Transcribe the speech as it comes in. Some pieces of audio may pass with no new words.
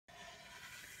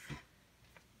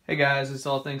Hey guys, it's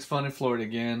All Things Fun in Florida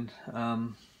again.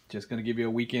 Just going to give you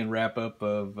a weekend wrap up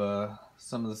of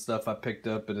some of the stuff I picked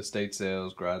up at estate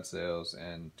sales, garage sales,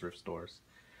 and thrift stores.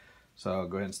 So I'll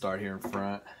go ahead and start here in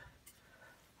front.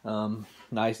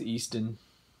 Nice Easton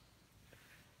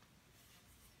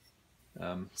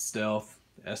Stealth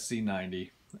SC90.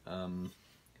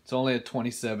 It's only a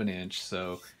 27 inch,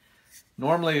 so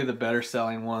normally the better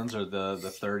selling ones are the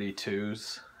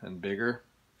 32s and bigger.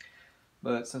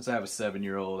 But since I have a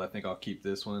 7-year-old, I think I'll keep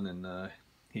this one and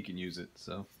he can use it.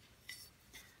 So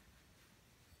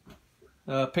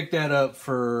picked that up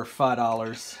for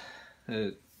 $5.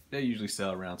 They usually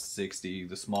sell around 60.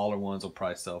 The smaller ones will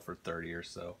probably sell for 30 or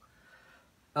so.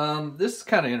 This is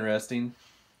kind of interesting.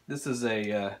 This is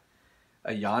a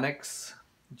Yonex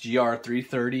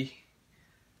GR330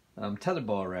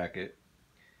 tetherball racket.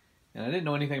 And I didn't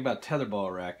know anything about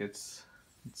tetherball rackets,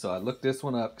 so I looked this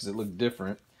one up because it looked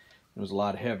different. It was a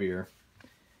lot heavier,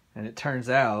 and it turns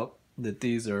out that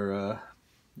these are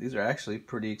actually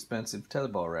pretty expensive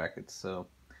tetherball rackets. So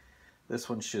this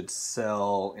one should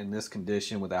sell in this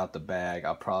condition without the bag.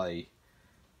 It'll probably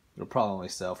only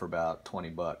sell for about 20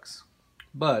 bucks,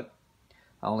 but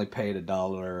I only paid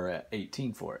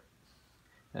 $1.18 for it,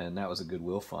 and that was a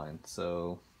Goodwill find.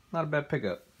 So not a bad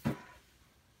pickup.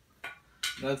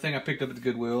 Another thing I picked up at the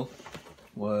Goodwill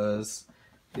was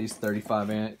these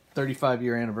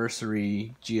 35-year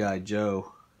anniversary G.I.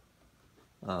 Joe.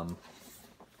 Not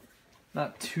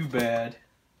too bad.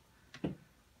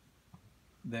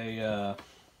 They're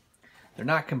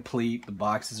not complete. The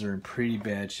boxes are in pretty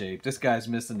bad shape. This guy's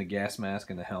missing the gas mask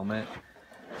and the helmet,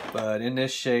 but in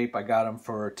this shape I got them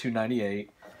for $2.98,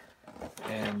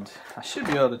 and I should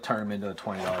be able to turn them into a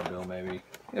 $20 bill maybe.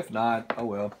 If not, oh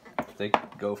well. If they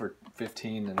go for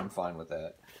 $15, then I'm fine with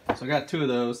that. So I got two of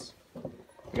those.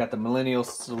 I got the Millennial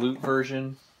Salute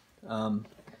version.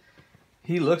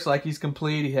 He looks like he's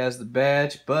complete. He has the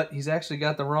badge, but he's actually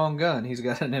got the wrong gun. He's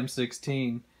got an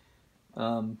M16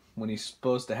 when he's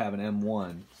supposed to have an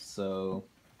M1. So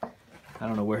I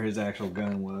don't know where his actual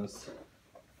gun was.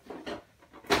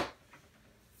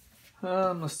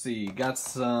 Let's see. Got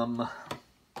some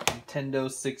Nintendo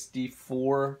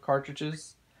 64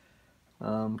 cartridges.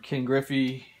 Ken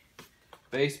Griffey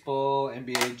Baseball,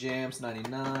 NBA Jams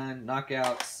 99,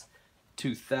 Knockouts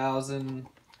 2000,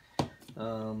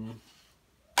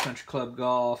 Country Club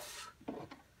Golf,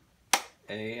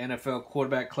 a NFL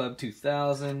Quarterback Club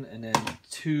 2000, and then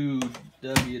two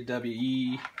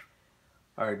WWE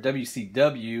or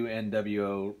WCW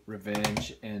NWO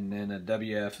Revenge, and then a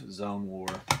WF Zone War.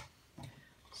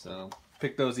 So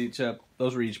pick those each up.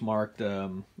 Those were each marked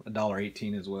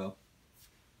 $1.18 as well.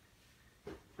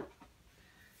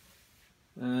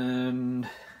 And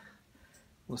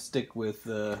we'll stick with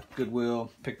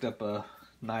Goodwill. Picked up a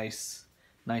nice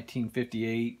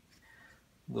 1958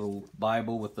 little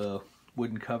Bible with a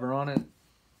wooden cover on it. I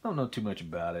don't know too much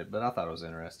about it, but I thought it was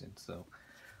interesting. So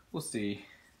we'll see.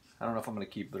 I don't know if I'm going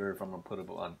to keep it or if I'm going to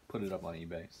put it up on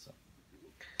eBay. So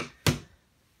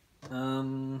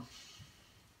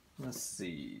let's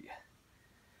see.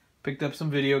 Picked up some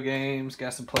video games.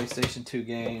 Got some PlayStation 2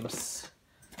 games.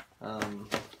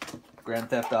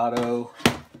 Grand Theft Auto,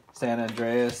 San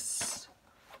Andreas,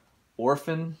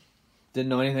 Orphan. Didn't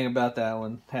know anything about that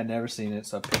one. Had never seen it,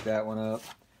 so I picked that one up.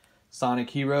 Sonic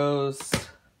Heroes,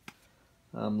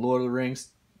 Lord of the Rings,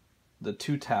 The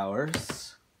Two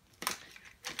Towers.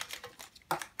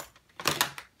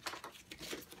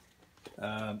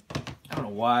 I don't know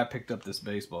why I picked up this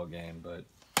baseball game, but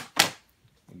I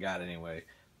got it anyway.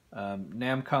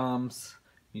 Namcom's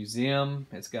Museum.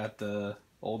 It's got the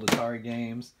old Atari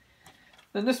games.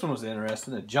 Then this one was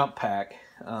interesting, a jump pack.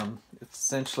 It's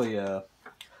essentially a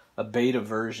beta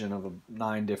version of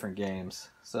 9 different games.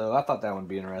 So I thought that would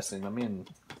be interesting. Me and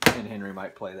Henry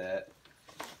might play that.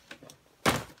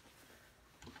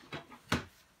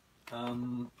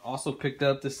 Also picked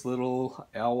up this little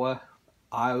Iowa.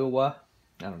 I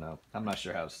don't know. I'm not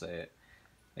sure how to say it.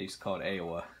 I used to call it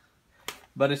Iowa.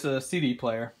 But it's a CD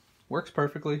player. Works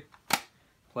perfectly.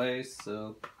 Plays,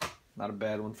 so not a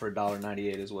bad one for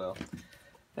 $1.98 as well.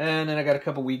 And then I got a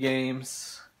couple Wii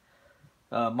games,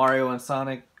 Mario and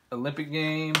Sonic Olympic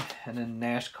game, and then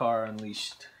NASCAR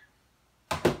Unleashed.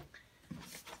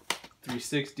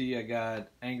 360, I got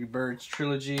Angry Birds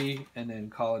Trilogy, and then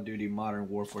Call of Duty Modern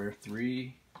Warfare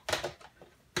 3.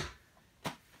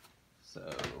 So,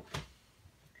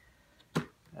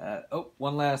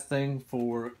 one last thing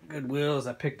for Goodwill is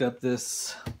I picked up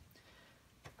this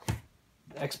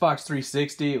Xbox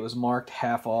 360. It was marked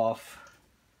half off.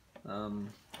 I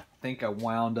think I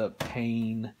wound up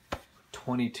paying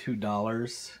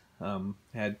 $22.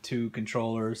 Had 2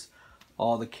 controllers,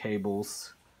 all the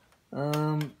cables. I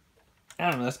don't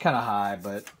know, that's kind of high,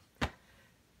 but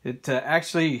it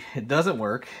actually, it doesn't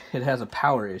work. It has a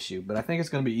power issue, but I think it's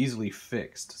going to be easily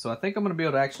fixed. So I think I'm going to be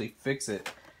able to actually fix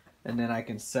it, and then I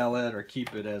can sell it or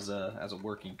keep it as a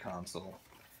working console.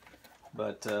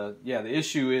 But yeah, the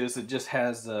issue is it just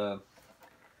has it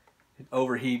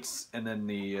overheats, and then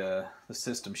the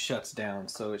system shuts down.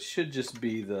 So it should just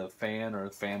be the fan or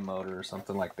the fan motor or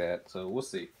something like that. So we'll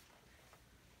see.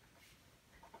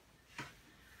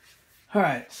 All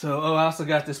right. So I also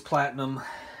got this Platinum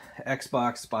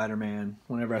Xbox Spider-Man.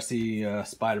 Whenever I see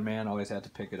Spider-Man, I always have to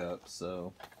pick it up.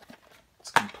 So it's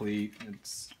complete.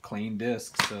 It's clean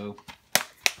disc. So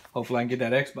hopefully I can get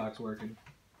that Xbox working.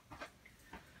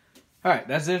 All right,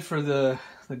 that's it for the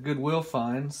Goodwill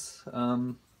finds.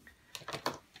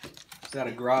 It's at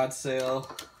a garage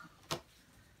sale.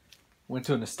 Went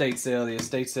to an estate sale. The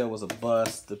estate sale was a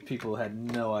bust. The people had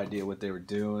no idea what they were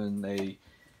doing. They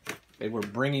were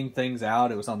bringing things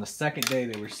out. It was on the second day.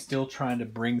 They were still trying to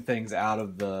bring things out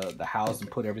of the house and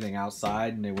put everything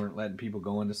outside, and they weren't letting people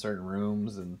go into certain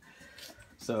rooms. And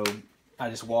so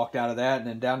I just walked out of that, and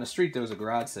then down the street there was a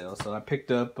garage sale. So I picked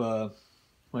up,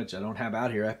 which I don't have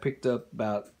out here, I picked up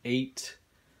about 8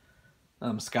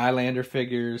 Skylander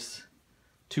figures,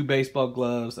 2 baseball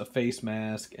gloves, a face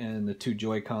mask, and the 2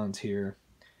 Joy-Cons here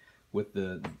with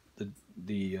the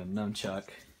nunchuck.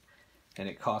 And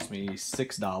it cost me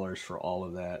 $6 for all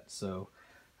of that. So,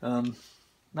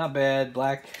 not bad.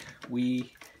 Black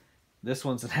Wii. This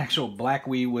one's an actual black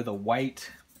Wii with a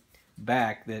white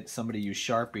back that somebody used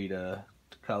Sharpie to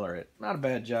color it. Not a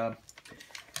bad job.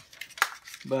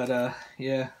 But,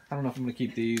 yeah, I don't know if I'm going to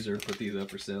keep these or put these up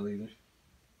for sale either.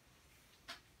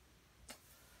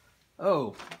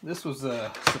 Oh, this was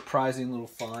a surprising little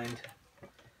find.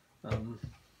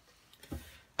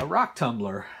 A rock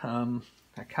tumbler.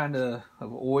 I kind of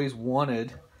have always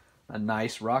wanted a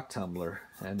nice rock tumbler,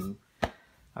 and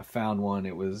I found one.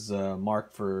 It was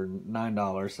marked for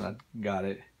 $9, and I got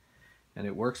it, and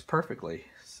it works perfectly.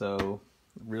 So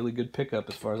really good pickup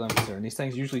as far as I'm concerned. These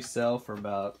things usually sell for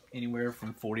about anywhere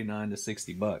from $49 to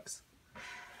 $60.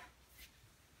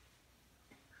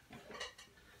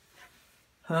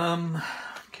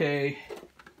 Okay,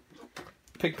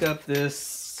 picked up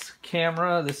this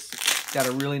camera. This got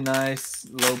a really nice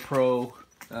low pro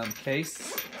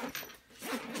case,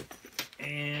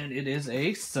 and it is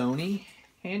a Sony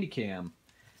Handycam.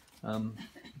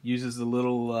 Uses the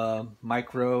little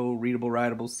micro readable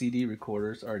writable CD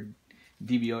recorders, or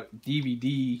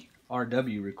DVD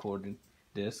RW recording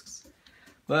discs.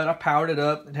 But I powered it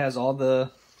up. It has all the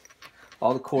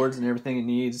cords and everything it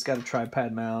needs. It's got a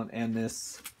tripod mount and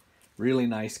this really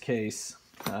nice case.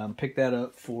 Picked that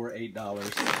up for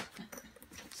 $8.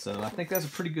 So I think that's a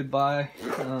pretty good buy.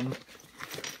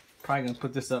 Probably gonna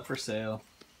put this up for sale.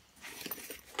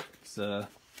 It's I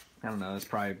don't know, it's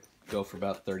probably go for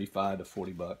about 35 to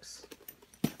 40 bucks.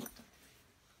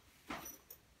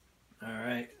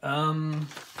 Alright,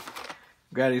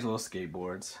 got these little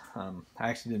skateboards. I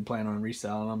actually didn't plan on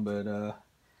reselling them, but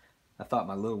I thought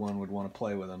my little one would want to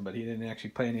play with them, but he didn't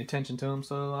actually pay any attention to them,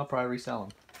 so I'll probably resell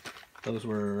them. Those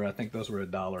were, I think those were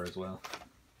 $1 as well.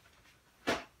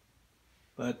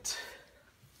 But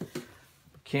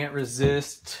can't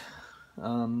resist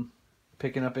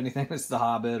picking up anything that's The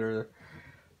Hobbit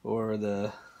or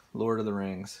the Lord of the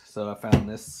Rings. So I found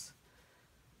this.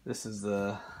 This is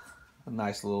a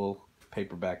nice little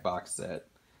paperback box set.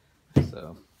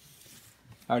 So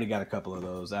I already got a couple of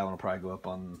those. That one will probably go up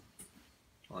on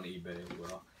eBay as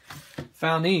well.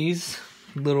 Found these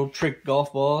little trick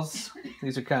golf balls.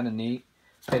 These are kind of neat.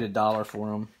 Paid $1 for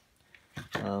them.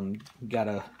 Got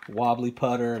a wobbly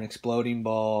putter, an exploding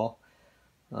ball,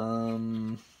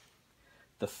 the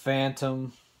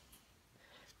Phantom.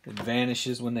 It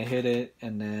vanishes when they hit it,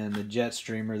 and then the jet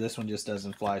streamer. This one just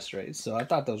doesn't fly straight. So I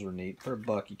thought those were neat. For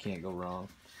 $1, you can't go wrong.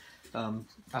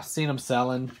 I've seen them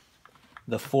selling.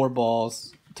 The 4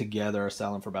 balls together are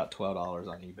selling for about $12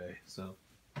 on eBay. So.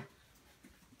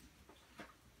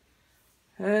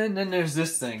 And then there's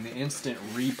this thing, the Instant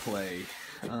Replay.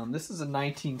 This is a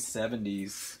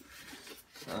 1970s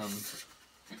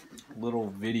little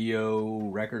video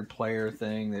record player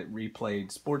thing that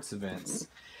replayed sports events.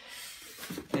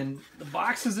 And the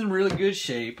box is in really good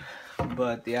shape,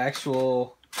 but the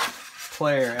actual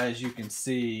player, as you can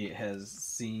see, has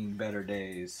seen better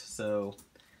days. So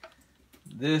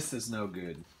this is no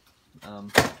good. I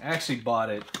actually bought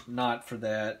it not for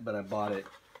that, but I bought it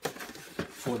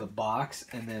for the box,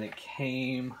 and then it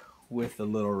came with the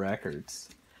little records.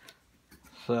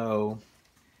 So,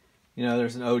 you know,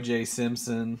 there's an O.J.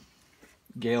 Simpson,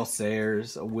 Gale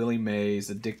Sayers, a Willie Mays,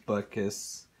 a Dick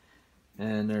Butkus,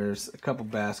 And there's a couple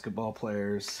basketball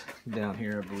players down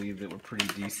here, I believe, that were pretty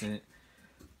decent.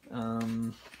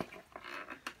 But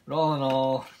all in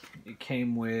all, it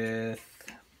came with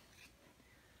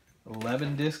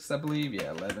 11 discs, I believe.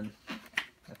 Yeah, 11.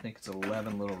 I think it's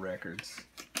 11 little records.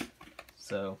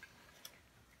 So,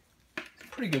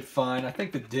 pretty good find. I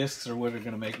think the discs are what are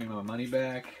going to make me my money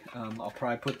back. I'll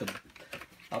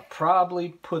probably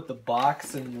put the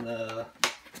box in the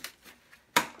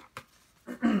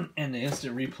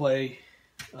instant replay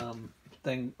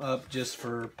thing up just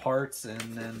for parts, and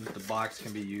then the box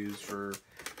can be used for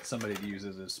somebody to use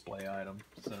as a display item.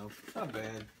 So not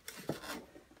bad.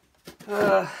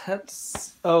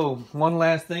 One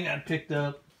last thing I picked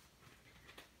up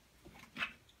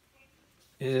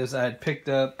is I picked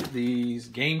up these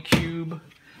GameCube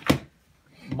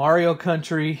Mario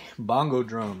Country bongo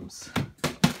drums.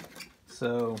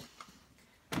 So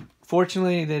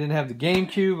fortunately they didn't have the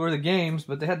GameCube or the games,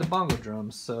 but they had the bongo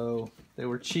drums, so they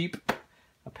were cheap.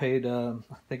 I paid I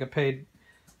think I paid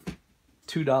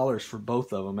 $2 for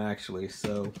both of them actually,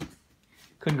 so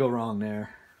couldn't go wrong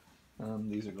there.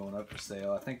 These are going up for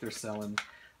sale. I think they're selling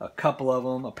a couple of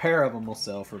them. A pair of them will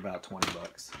sell for about 20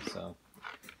 bucks. So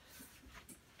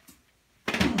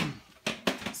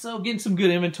getting some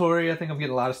good inventory. I think I'm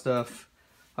getting a lot of stuff.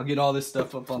 I'll get all this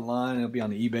stuff up online. It'll be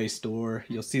on the eBay store.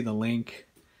 You'll see the link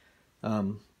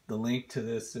to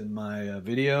this in my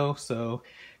video. So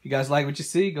if you guys like what you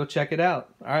see, go check it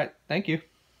out. All right, thank you.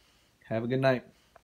 Have a good night.